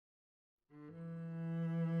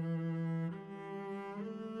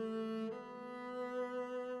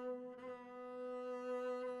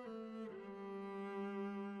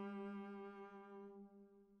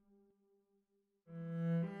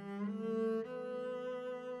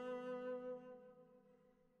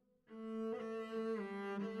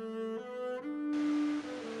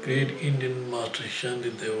great Indian master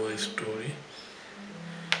Shatideva story.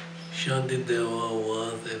 Shatideva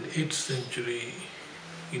was an 8th century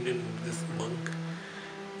Indian Buddhist monk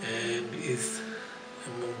and is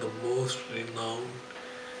among the most renowned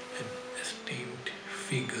and esteemed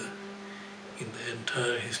figure in the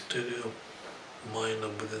entire history of Mayana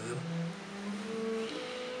Buddhism.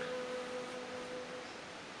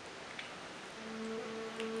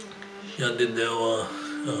 Shatideva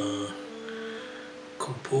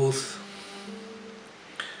composed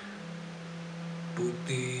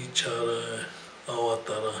Buddhichara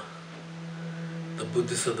Avatara, the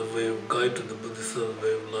Buddhist of the Way of Guide to the Buddhist of the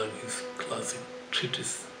Way of Life. His classic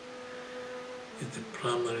treatise is the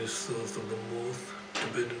primary source of the most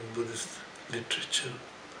Tibetan Buddhist literature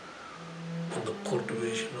on the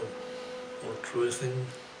cultivation of altruism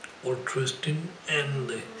and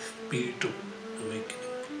the spirit of awakening.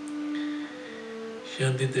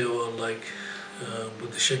 Shatideva, like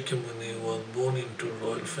Buddha Shakyamuni, was born into a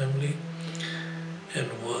royal family and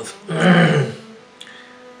was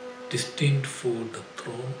destined for the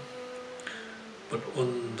throne, but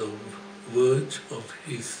on the verge of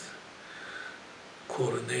his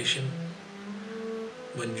coronation,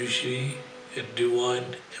 Manjushri, a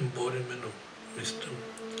divine embodiment of wisdom,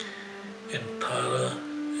 and Tara,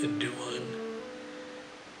 a divine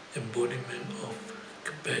embodiment of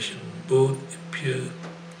compassion, both appear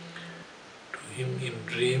to him in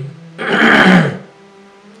dream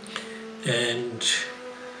and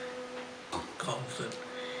counsel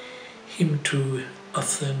him to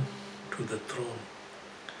ascend to the throne.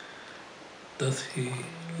 Thus he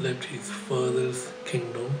left his father's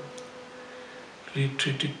kingdom,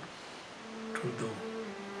 retreated to the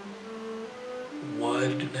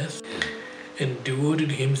wilderness, and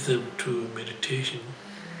devoted himself to meditation.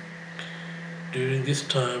 During this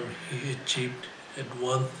time he achieved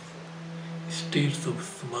advanced states of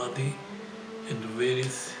samadhi and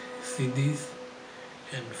various siddhis,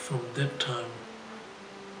 and from that time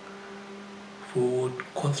forward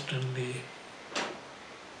constantly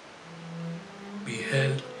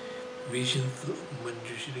beheld visions of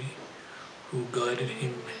Manjushri, who guided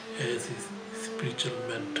him as his spiritual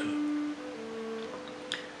mentor.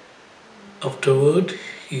 Afterward,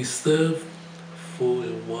 he served for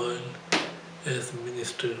a while as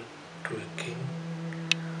minister to a king,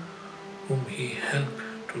 whom he helped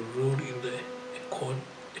to rule in the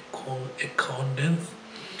accordance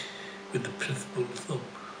with the principles of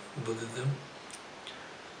Buddhism.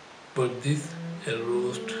 But this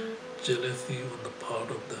aroused jealousy on the part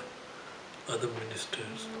of the other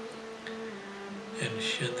ministers, and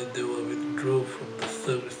Shatideva withdrew from the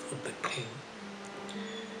service of the king,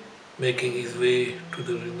 making his way to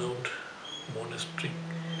the renowned monastery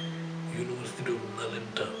University of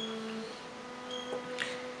Nalanda.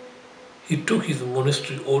 He took his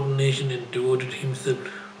monastery ordination and devoted himself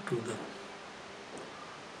to the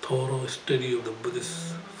thorough study of the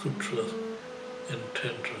Buddhist sutras and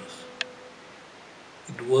tantras.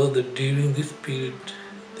 It was during this period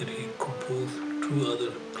that he composed two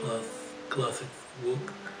other classic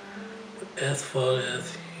works. But as far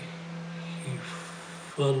as his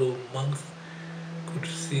fellow monks could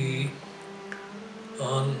see,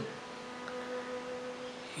 all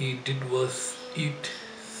he did was eat,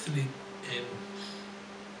 sleep, and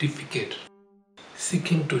defecate,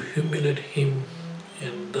 seeking to humiliate him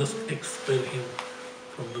and thus expel him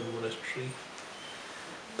from the monastery.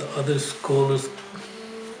 The other scholars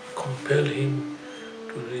compelled him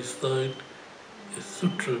to recite a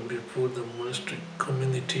sutra before the monastery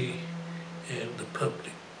community and the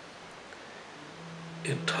public,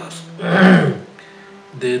 a task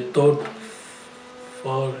they thought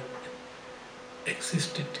far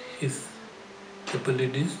exceeded his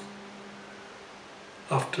abilities.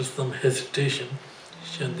 After some hesitation,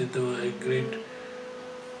 Shatideva agreed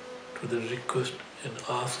to the request and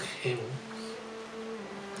asked him,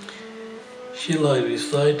 "Shall I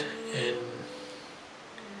recite an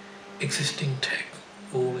existing text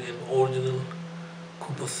or an original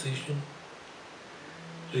composition?"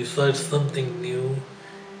 "Recite something new,"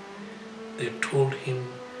 they told him,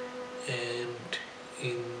 and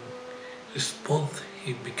in response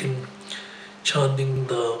he began chanting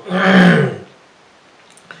the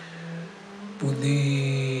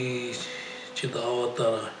Buddhichara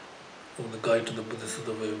Avatara of the Guide to the Buddhist of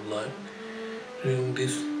the Way of Life. During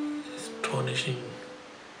this astonishing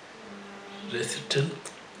recital,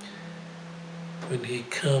 when he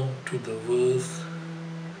came to the verse,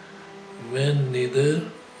 "When neither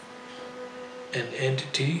an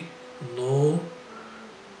entity nor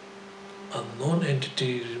a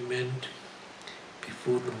non-entity remained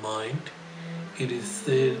before the mind, it is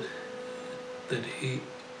said that he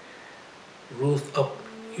rose up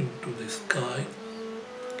into the sky.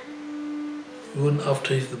 Even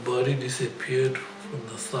after his body disappeared from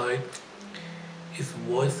the sight, his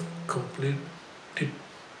voice completed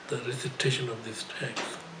the recitation of this text.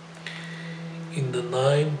 In the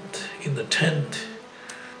 10th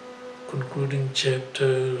concluding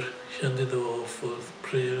chapter, Shatideva offers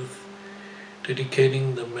prayers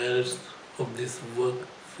dedicating the merits of this work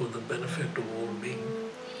for the benefit of all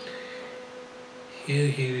beings. Here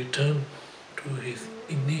he returned to his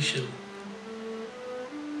initial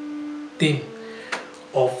theme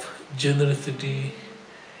of generosity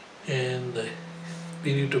and the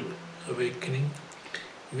spirit of awakening,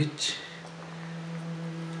 which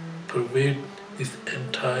pervade this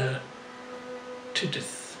entire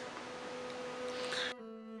treatise.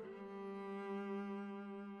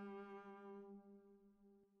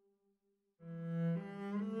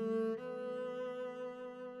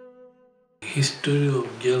 History of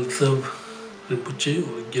Gyaltsab Rinpoche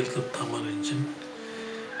or Gyaltsab Thamma Rinchen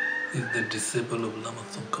is the disciple of Lama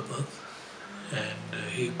Tsongkhapa, and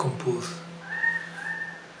he composed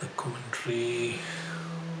the commentary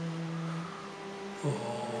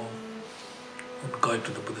on Guide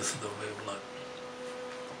to the Buddhist Way of Life.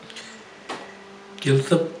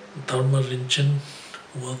 Gyaltsab Thamma Rinchen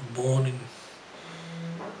was born in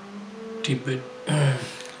Tibet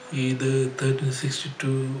either 1362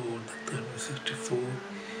 or 1364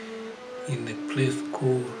 in a place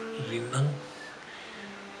called Rinang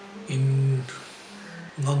in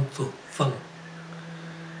Ngangso Sang.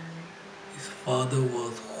 His father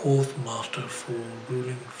was host master for a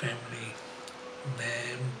ruling family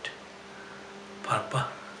named Parpa.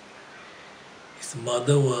 His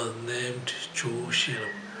mother was named Cho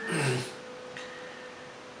Shirap.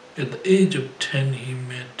 At the age of 10, he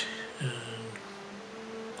met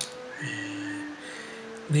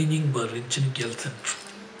Nyingba Rinchen Gyaltsen,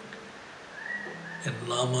 a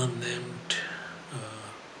Lama named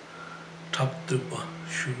Tapdrupa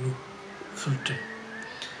Shunu Sultan,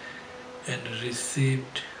 and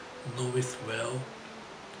received novice vow.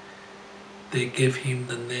 They gave him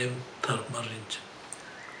the name Tharma Rinchen.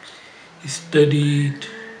 He studied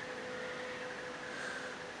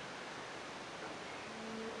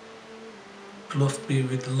philosophy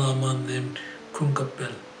with Lama named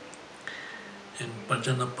Kunkapel and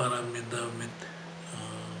Pajana Paramida with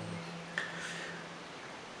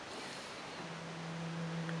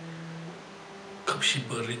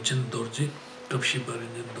Kapshiba Rinchen Dorje,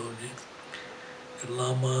 a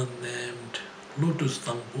Lama named Lotus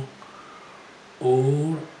Tangpo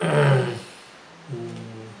or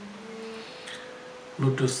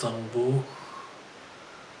Lotus Sangbo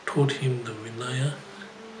taught him the Vinaya.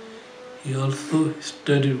 He also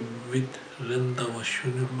studied with Rendawa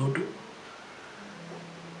Shunu Lotu,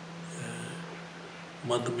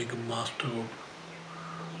 Madhyamika master of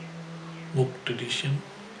Mok tradition,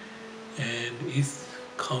 and is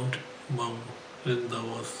counted among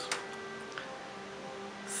Rendawa's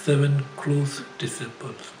 7 close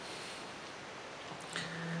disciples.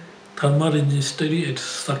 Tharma Rinchen studied at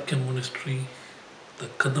Sakya Monastery, the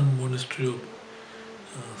Kadam Monastery of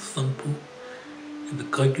Sangpu, and the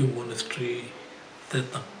Kagyu Monastery,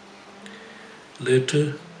 Tetang.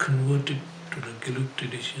 Later converted to the Gelug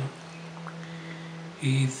tradition.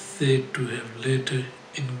 He is said to have later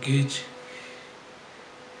engaged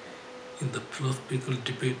in the philosophical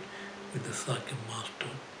debate with the Sakya master,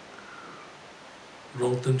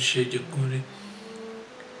 Rongten Shejakuri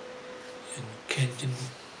and Kenjin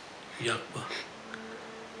Yakpa,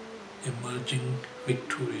 emerging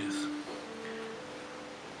victorious.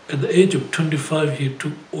 At the age of 25, he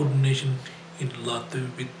took ordination in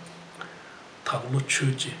Latve with Thaglo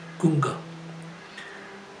Choje Kunga.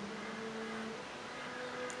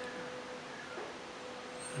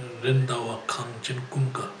 Rendawa Kangchen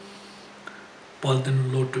Kunga,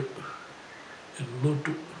 Palden Lotu, and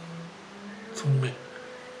Lotu Tsume.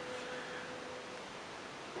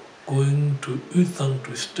 Going to Yutang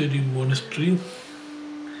to study monastery,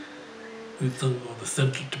 Yutang of the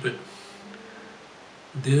Central Tibet.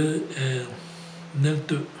 There,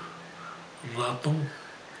 Neltu Ratong,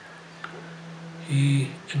 he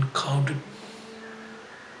encountered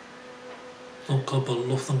Tsongkhapa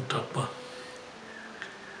Losang Trapa,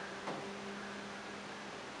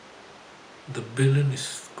 the brilliant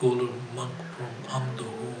scholar monk from Amdo,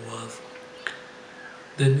 who was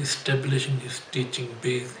then establishing his teaching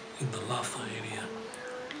base in the Lhasa area.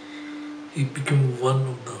 He became one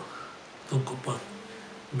of the Tsongkhapa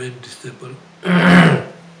main disciples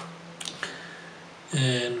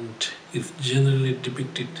and is generally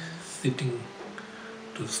depicted sitting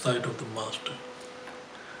to the side of the master.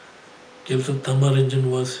 Gyaltsab Thamma Rinchen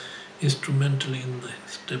was instrumental in the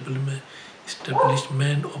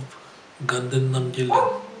establishment of Ganden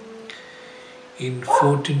Namgyalin. In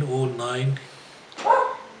 1409,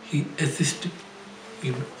 he assisted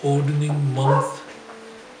in ordaining monks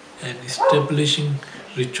and establishing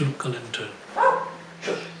ritual calendar.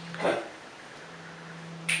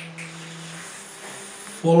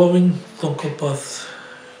 Following Tsongkhapa's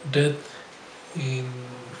death in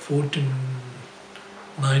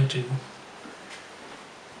 1419,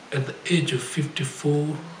 at the age of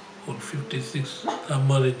 54 or 56,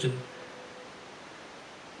 Thamarajan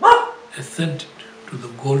ascended to the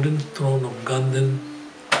golden throne of Ganden,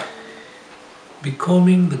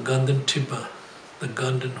 becoming the AustralianTibetan, the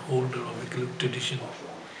Ganden holder of the tradition.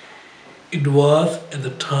 It was at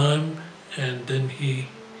the time, and then he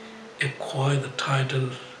acquired the title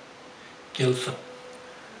Gyaltsab,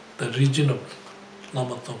 the region of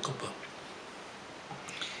Lama Tsongkhapa.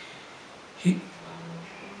 He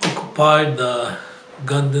occupied the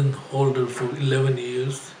Ganden holder for 11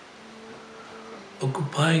 years,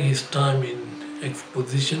 occupying his time in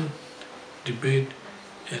exposition, debate,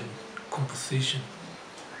 and composition.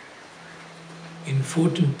 In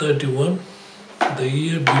 1431, the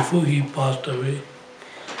year before he passed away,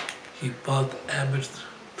 he passed abbot's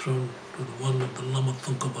throne to one of the Lama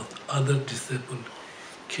Tsongkhapa's other disciple,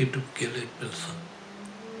 Ketup Gelek Pelsan,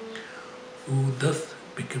 who thus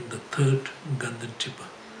became the third AustralianTibetan,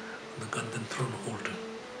 the Ganden throne holder.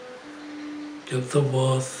 Gyaltsab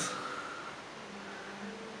was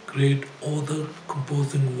great author,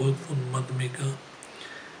 composing works on Madhyamika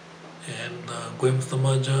and Goem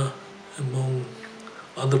Samaja, among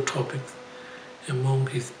other topics. Among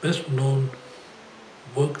his best known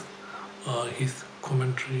works are his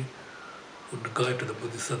commentary on the Guide to the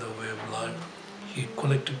Buddhist Way of Life.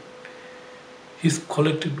 His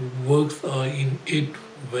collected works are in 8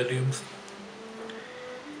 volumes.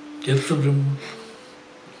 Gyaltsab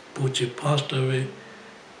Rinpoche passed away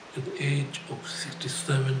at the age of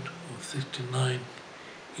 67 or 69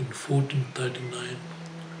 in 1439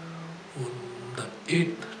 on the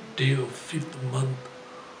 8th day of 5th month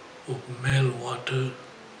of Male Water,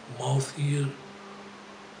 Mouse Year,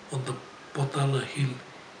 on the Potala Hill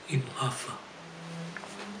in Lhasa.